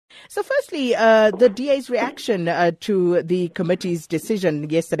So firstly, the DA's reaction to the committee's decision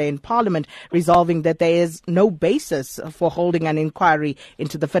yesterday in Parliament resolving that there is no basis for holding an inquiry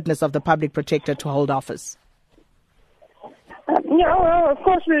into the fitness of the Public Protector to hold office. Of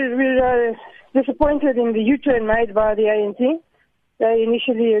course we're disappointed in the U-turn made by the ANC. They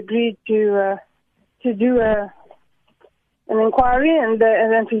initially agreed to do an inquiry, and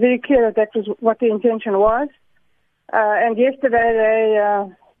it was very clear that was what the intention was. And yesterday they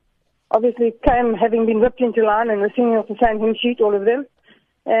obviously came, having been whipped into line and were singing off the same hymn sheet, all of them,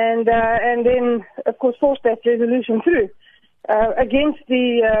 and then of course forced that resolution through against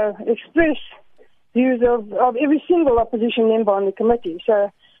the express views of every single opposition member on the committee. So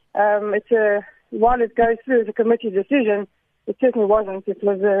while it goes through as a committee decision, it certainly wasn't. It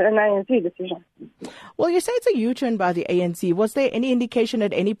was an ANC decision. Well, you say it's a U-turn by the ANC. Was there any indication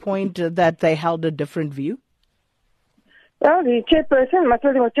at any point that they held a different view? Well, the chairperson,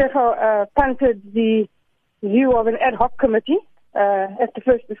 Mathilde Motshekga, punted the view of an ad hoc committee at the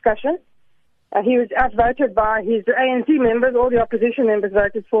first discussion. He was outvoted by his ANC members. All the opposition members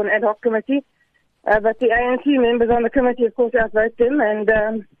voted for an ad hoc committee. But the ANC members on the committee, of course, outvoted them and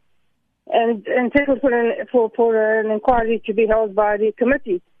settled for an inquiry to be held by the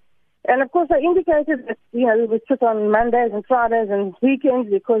committee. And of course, they indicated that, we would sit on Mondays and Fridays and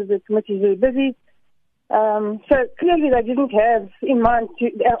weekends because the committee is very busy. So clearly they didn't have in mind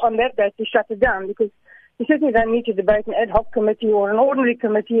on that day to shut it down, because you certainly don't need to debate an ad hoc committee or an ordinary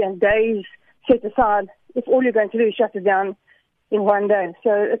committee and days set aside if all you're going to do is shut it down in one day.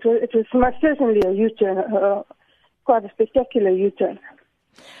 So it was most certainly a U-turn, quite a spectacular U-turn.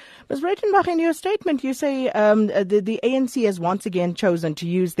 Ms. Breytenbach, in your statement, you say the ANC has once again chosen to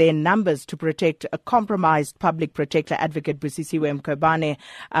use their numbers to protect a compromised public protector advocate Busisiwe Mkhwebane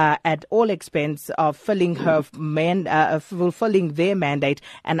at all expense of fulfilling their mandate,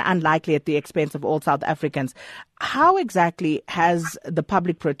 and unlikely at the expense of all South Africans. How exactly has the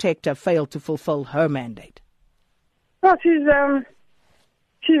public protector failed to fulfill her mandate? Well, she's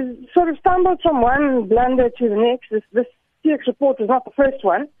sort of stumbled from one blunder to the next. This CX report was not the first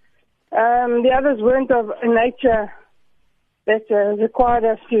one. The others weren't of a nature that required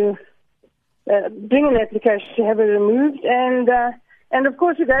us to bring an application to have it removed. And of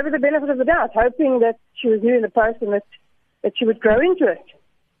course, we gave her the benefit of the doubt, hoping that she was new in the post and that she would grow into it.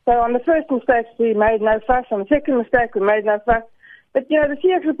 So on the first mistake, we made no fuss. On the second mistake, we made no fuss. But, the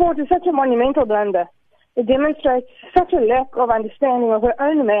CX report is such a monumental blunder. It demonstrates such a lack of understanding of her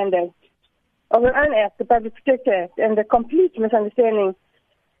own mandate, of her own act, the Public Protector Act, and a complete misunderstanding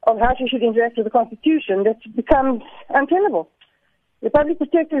of how she should interact with the Constitution that becomes untenable. The Public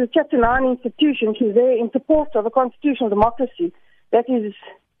Protector is a Chapter 9 institution. She's there in support of a constitutional democracy. That is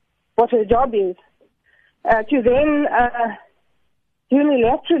what her job is. To then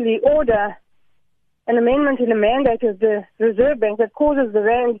unilaterally order an amendment in the mandate of the Reserve Bank that causes the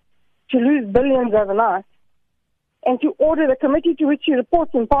rand to lose billions overnight, and to order the committee to which she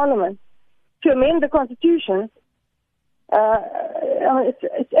reports in Parliament to amend the Constitution,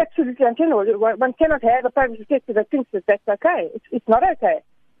 it's absolutely untenable. One cannot have a public protector that thinks that that's okay. It's not okay.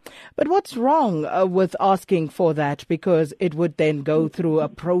 But what's wrong with asking for that? Because it would then go through a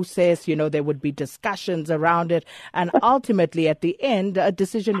process, there would be discussions around it, and ultimately at the end, a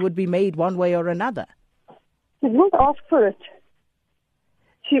decision would be made one way or another. She didn't ask for it.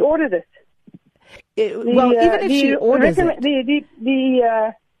 She ordered it. Even if she orders it.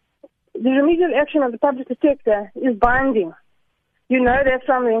 The remedial action of the Public Protector is binding. You know that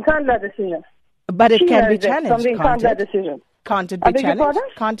from the Nkandla decision. But it can be challenged, from the Nkandla decision. Can't it be challenged?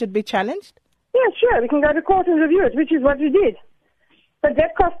 Can't it be challenged? Yeah, sure. We can go to court and review it, which is what we did. But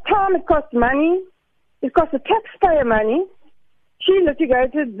that costs time, it costs money, it costs the taxpayer money. She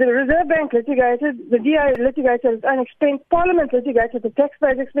litigated, the Reserve Bank litigated, the DA litigated at its own expense, Parliament litigated at the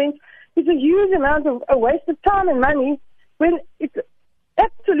taxpayer's expense. It's a huge amount of a waste of time and money when it's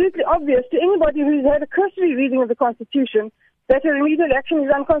absolutely obvious to anybody who's had a cursory reading of the Constitution that a remedial action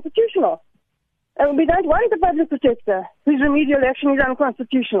is unconstitutional. And we don't want a public protector whose remedial action is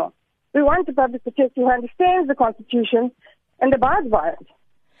unconstitutional. We want a public protector who understands the Constitution and abides by it.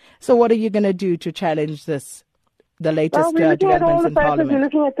 So what are you going to do to challenge this? The latest developments in Parliament. We're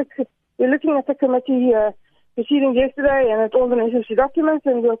looking at the committee proceedings yesterday and at all the necessary documents,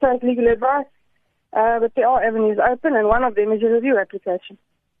 and we'll take legal advice. But there are avenues open, and one of them is a review application.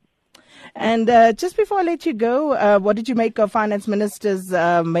 And just before I let you go, what did you make of Finance Minister's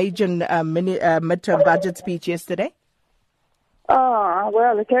major midterm budget speech yesterday?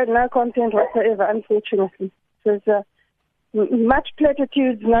 Well, it had no content whatsoever, unfortunately. It was much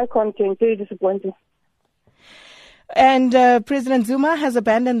platitudes, no content, very disappointing. And President Zuma has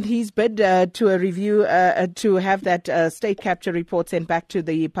abandoned his bid to a review, to have that state capture report sent back to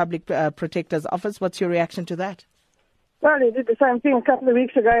the Public Protector's Office. What's your reaction to that? Well, he did the same thing a couple of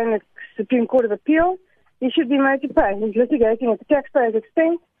weeks ago in the Supreme Court of Appeal. He should be made to pay. He's litigating at the taxpayer's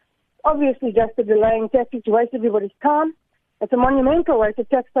expense. Obviously, just a delaying tactic to waste everybody's time. It's a monumental waste of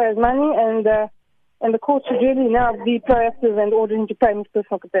taxpayers' money, and the court should really now be proactive and order him to pay in his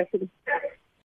personal capacity.